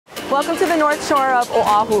Welcome to the North Shore of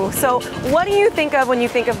Oahu. So what do you think of when you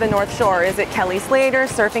think of the North Shore? Is it Kelly Slater,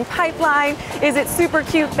 Surfing Pipeline? Is it super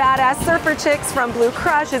cute, badass surfer chicks from Blue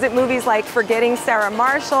Crush? Is it movies like Forgetting Sarah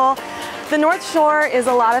Marshall? The North Shore is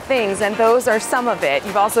a lot of things, and those are some of it.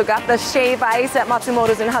 You've also got the shave ice at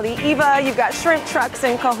Matsumoto's in Haleiwa. You've got shrimp trucks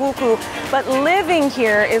in Kahuku. But living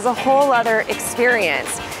here is a whole other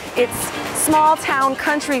experience. It's small town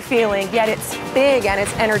country feeling, yet it's big and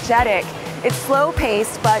it's energetic. It's slow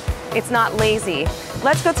paced, but it's not lazy.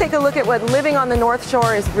 Let's go take a look at what living on the North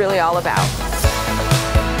Shore is really all about.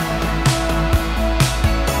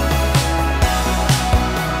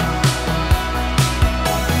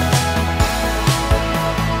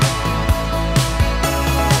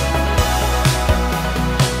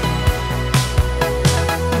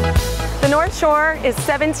 The North Shore is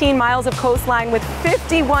 17 miles of coastline with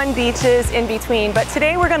 51 beaches in between. But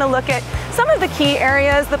today we're going to look at some of the key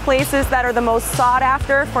areas, the places that are the most sought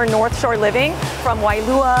after for North Shore living, from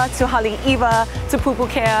Wailua to Haleiwa to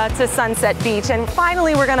Pupukea to Sunset Beach. And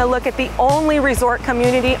finally, we're going to look at the only resort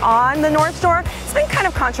community on the North Shore. It's been kind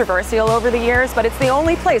of controversial over the years, but it's the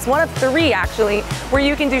only place, one of three actually, where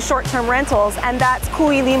you can do short-term rentals, and that's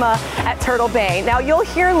Kuilima at Turtle Bay. Now, you'll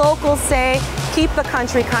hear locals say, keep the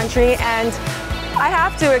country country, and I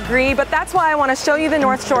have to agree, but that's why I want to show you the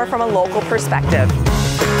North Shore from a local perspective.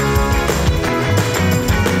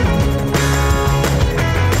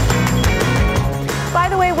 By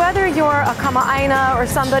the way, whether you're a kama'aina or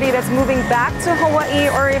somebody that's moving back to Hawaii,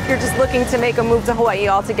 or if you're just looking to make a move to Hawaii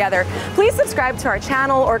altogether, please subscribe to our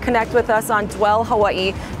channel or connect with us on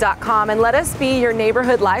dwellhawaii.com and let us be your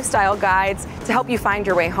neighborhood lifestyle guides to help you find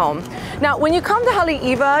your way home. Now, when you come to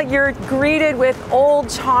Haleiwa, you're greeted with old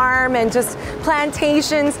charm and just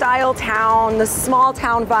plantation style town, the small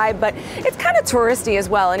town vibe, but it's kind of touristy as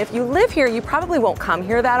well. And if you live here, you probably won't come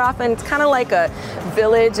here that often. It's kind of like a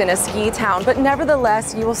village in a ski town, but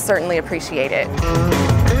nevertheless, you will certainly appreciate it.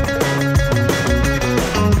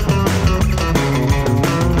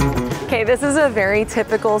 Okay, this is a very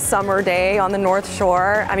typical summer day on the North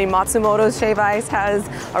Shore. I mean, Matsumoto's shave ice has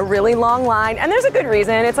a really long line, and there's a good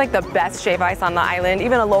reason. It's like the best shave ice on the island.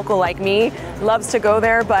 Even a local like me loves to go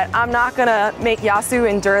there, but I'm not gonna make Yasu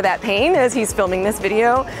endure that pain as he's filming this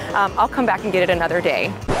video. I'll come back and get it another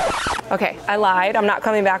day. Okay, I lied. I'm not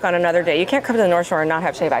coming back on another day. You can't come to the North Shore and not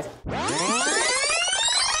have shave ice.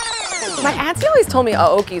 My auntie always told me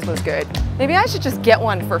Aoki's was good. Maybe I should just get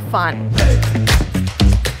one for fun.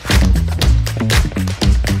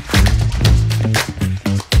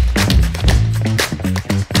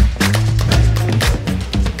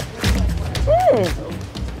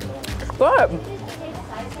 Good.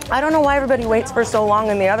 I don't know why everybody waits for so long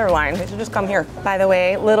in the other line. They should just come here. By the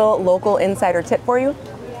way, little local insider tip for you.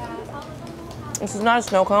 This is not a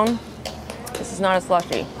snow cone. This is not a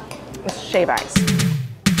slushie. It's shave ice.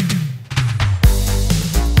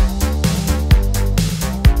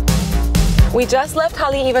 We just left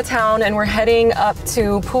Haleiwa town and we're heading up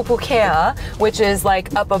to Pupukea, which is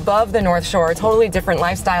like up above the North Shore, totally different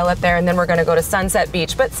lifestyle up there, and then we're gonna go to Sunset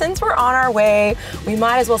Beach. But since we're on our way, we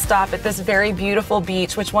might as well stop at this very beautiful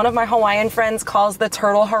beach, which one of my Hawaiian friends calls the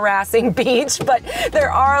turtle harassing beach, but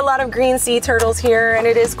there are a lot of green sea turtles here and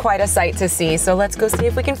it is quite a sight to see. So let's go see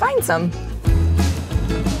if we can find some.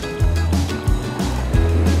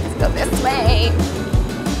 Let's go this way.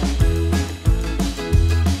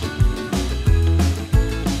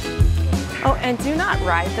 Oh, and do not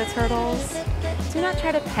ride the turtles. Do not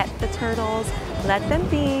try to pet the turtles. Let them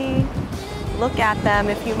be. Look at them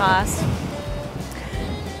if you must.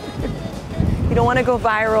 You don't want to go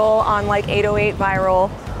viral on like 808 Viral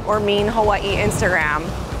or Mean Hawaii Instagram.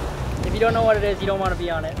 If you don't know what it is, you don't want to be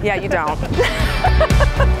on it. Yeah, you don't.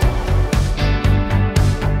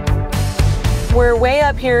 We're way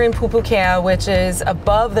up here in Pupukea, which is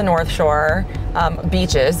above the North Shore.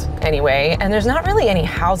 Beaches anyway, and there's not really any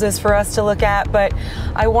houses for us to look at, but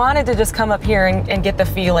I wanted to just come up here and get the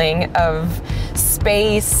feeling of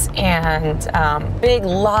space and big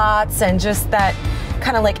lots and just that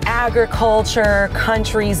kind of like agriculture,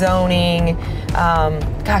 country zoning.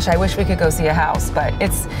 Gosh, I wish we could go see a house, but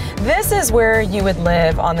this is where you would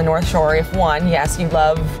live on the North Shore if one, yes, you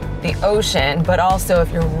love the ocean, but also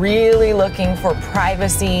if you're really looking for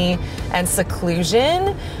privacy and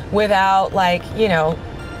seclusion without, like, you know,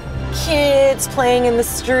 kids playing in the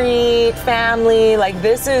street, family, like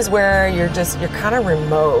this is where you're kind of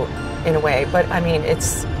remote in a way, but I mean,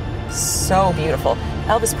 it's so beautiful.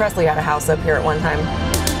 Elvis Presley had a house up here at one time.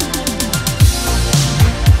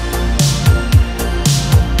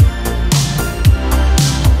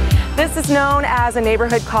 This is known as a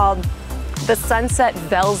neighborhood called the Sunset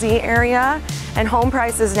Velzy area. And home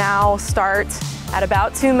prices now start at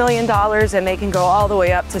about $2 million and they can go all the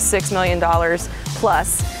way up to $6 million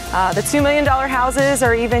plus. The $2 million houses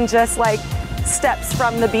are even just like steps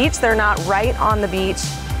from the beach. They're not right on the beach.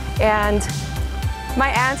 And my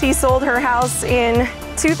auntie sold her house in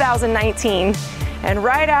 2019. And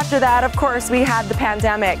right after that, of course, we had the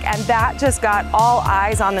pandemic, and that just got all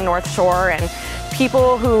eyes on the North Shore, and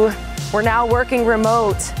people who were now working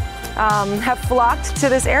remote have flocked to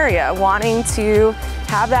this area, wanting to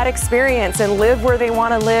have that experience and live where they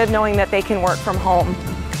want to live, knowing that they can work from home.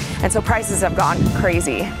 And so prices have gone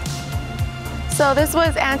crazy. So this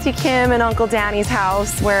was Auntie Kim and Uncle Danny's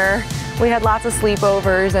house, where we had lots of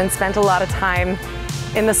sleepovers and spent a lot of time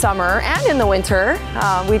in the summer and in the winter.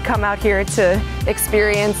 We'd come out here to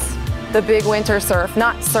experience the big winter surf,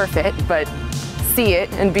 not surf it, but see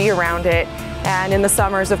it and be around it. And in the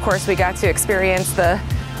summers, of course, we got to experience the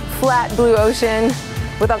flat blue ocean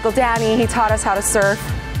with Uncle Danny. He taught us how to surf.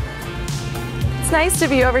 It's nice to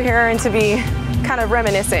be over here and to be kind of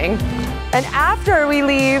reminiscing. And after we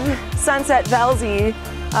leave Sunset Velzy,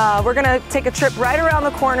 we're gonna take a trip right around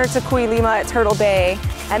the corner to Kuilima at Turtle Bay.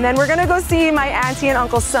 And then we're gonna go see my auntie and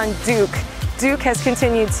uncle's son, Duke. Duke has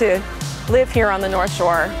continued to live here on the North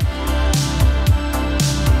Shore.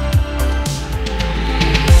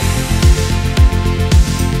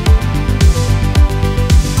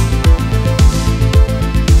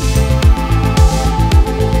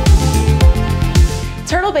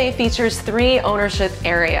 Turtle Bay features 3 ownership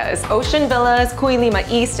areas: Ocean Villas, Kuilima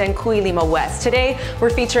East, and Kuilima West. Today, we're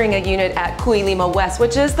featuring a unit at Kuilima West,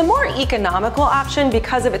 which is the more economical option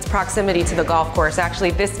because of its proximity to the golf course.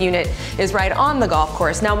 Actually, this unit is right on the golf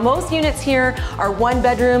course. Now, most units here are 1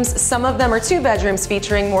 bedrooms. Some of them are 2 bedrooms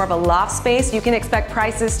featuring more of a loft space. You can expect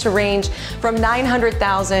prices to range from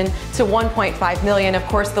 $900,000 to $1.5 million. Of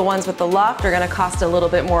course, the ones with the loft are gonna cost a little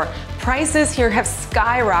bit more. Prices here have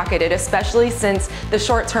skyrocketed, especially since the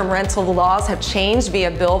short-term rental laws have changed via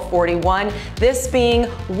Bill 41, this being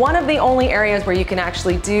one of the only areas where you can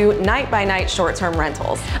actually do night-by-night short-term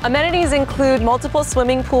rentals. Amenities include multiple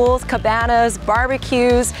swimming pools, cabanas,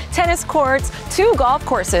 barbecues, tennis courts, 2 golf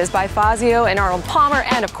courses by Fazio and Arnold Palmer,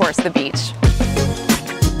 and of course the beach.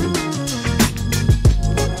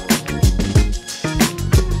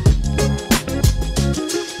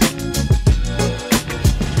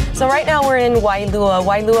 So right now we're in Wailua.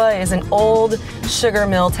 Wailua is an old sugar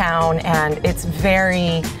mill town, and it's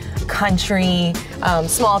very country,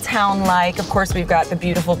 small town-like. Of course, we've got the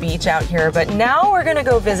beautiful beach out here, but now we're gonna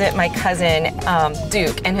go visit my cousin,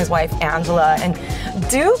 Duke, and his wife, Angela. And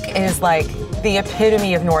Duke is like the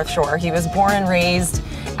epitome of North Shore. He was born and raised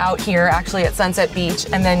out here, actually at Sunset Beach,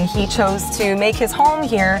 and then he chose to make his home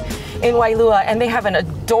here in Wailua, and they have an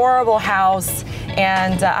adorable house.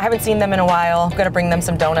 And I haven't seen them in a while. I'm gonna bring them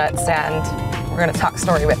some donuts and we're gonna talk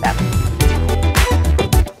story with them.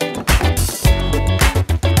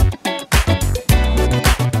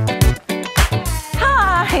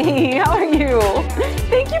 Hi, how are you?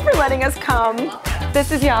 Thank you for letting us come.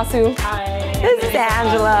 This is Yasu. Hi. This is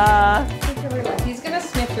Angela. He's gonna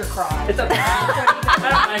sniff your crotch. It's okay.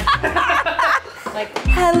 Like,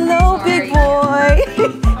 Hello, sorry. big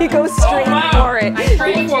boy. He goes straight for it.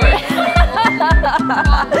 Straight for it.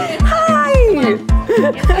 Hi.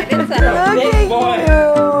 It's a Look big boy. at you.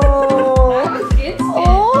 That was instant.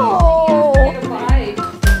 Oh. You can't get a bite.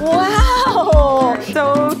 Wow. So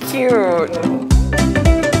cute.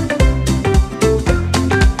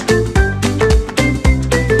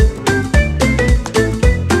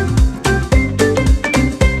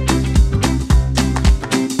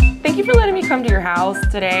 Thank you for letting me come to your house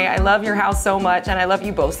today. I love your house so much, and I love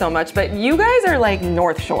you both so much, but you guys are like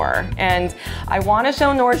North Shore, and I want to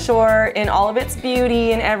show North Shore in all of its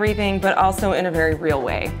beauty and everything, but also in a very real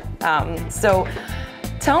way. So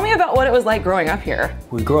tell me about what it was like growing up here.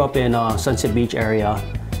 We grew up in Sunset Beach area,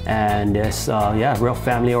 and it's real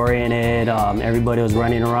family oriented. Everybody was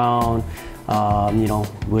running around. You know,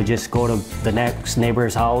 we'd just go to the next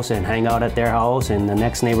neighbor's house and hang out at their house, and the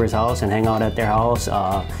next neighbor's house and hang out at their house.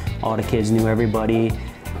 All the kids knew everybody,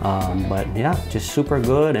 but yeah, just super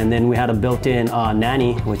good. And then we had a built-in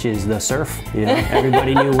nanny, which is the surf. You know,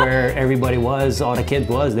 everybody knew where everybody was. All the kids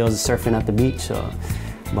they was surfing at the beach. So,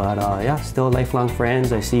 but yeah, still lifelong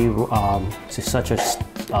friends. I see it's such a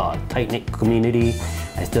tight-knit community.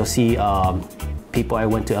 I still see people I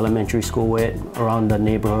went to elementary school with around the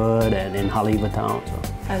neighborhood and in Haleiwa town. So,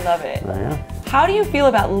 I love it. yeah. How do you feel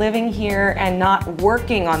about living here and not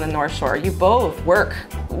working on the North Shore? You both work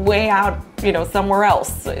way out, you know, somewhere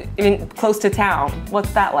else, close to town.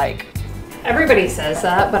 What's that like? Everybody says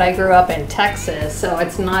that, but I grew up in Texas, so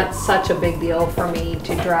it's not such a big deal for me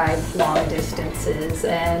to drive long distances.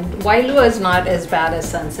 And Wailua is not as bad as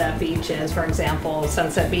Sunset Beach is. For example,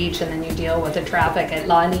 Sunset Beach, and then you deal with the traffic at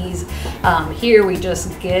Lani's. Here we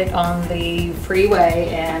just get on the freeway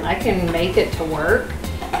and I can make it to work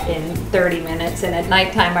in 30 minutes, and at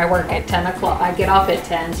nighttime I work at 10 o'clock. I get off at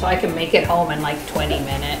 10, so I can make it home in like 20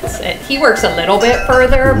 minutes. He works a little bit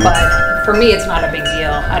further, but for me it's not a big deal.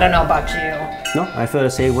 I don't know about you. No, I feel the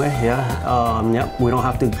same way, yeah. Yep, we don't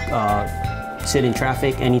have to sit in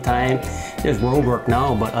traffic anytime. There's road work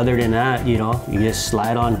now, but other than that, you know, you just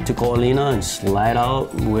slide on to Kuilima and slide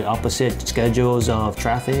out with opposite schedules of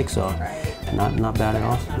traffic, so not bad at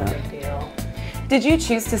all. Yeah. Did you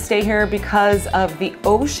choose to stay here because of the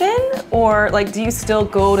ocean, or like do you still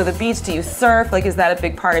go to the beach? Do you surf? Like, is that a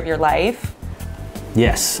big part of your life?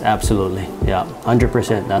 Yes, absolutely. Yeah,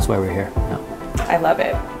 100%. That's why we're here. Yeah. I love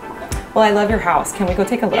it. Well, I love your house. Can we go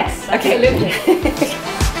take a look? Yes, absolutely. Okay.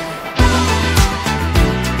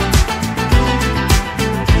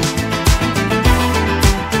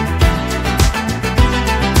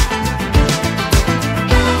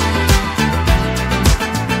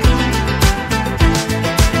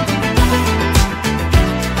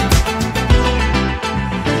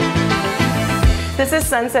 This is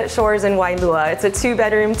Sunset Shores in Wailua. It's a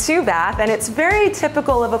 2-bedroom, 2-bath, and it's very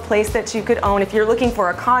typical of a place that you could own if you're looking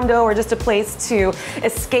for a condo or just a place to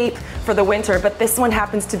escape for the winter, but this one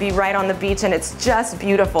happens to be right on the beach and it's just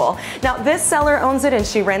beautiful. Now, this seller owns it and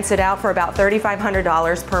she rents it out for about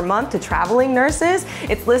 $3,500 per month to traveling nurses.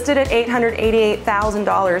 It's listed at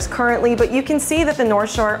 $888,000 currently, but you can see that the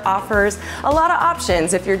North Shore offers a lot of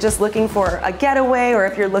options if you're just looking for a getaway or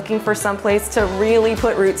if you're looking for someplace to really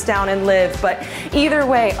put roots down and live. But either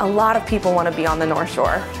way, a lot of people want to be on the North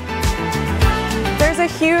Shore. There's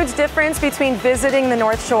a huge difference between visiting the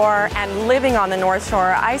North Shore and living on the North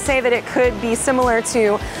Shore. I say that it could be similar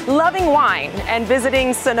to loving wine and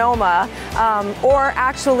visiting Sonoma, or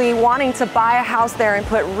actually wanting to buy a house there and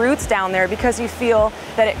put roots down there because you feel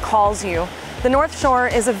that it calls you. The North Shore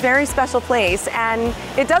is a very special place, and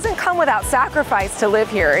it doesn't come without sacrifice to live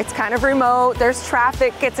here. It's kind of remote, there's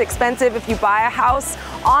traffic, it's expensive. If you buy a house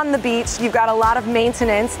on the beach, you've got a lot of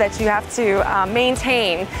maintenance that you have to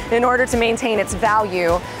maintain in order to maintain its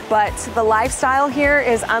value. But the lifestyle here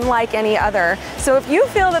is unlike any other. So if you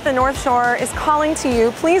feel that the North Shore is calling to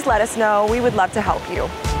you, please let us know. We would love to help you.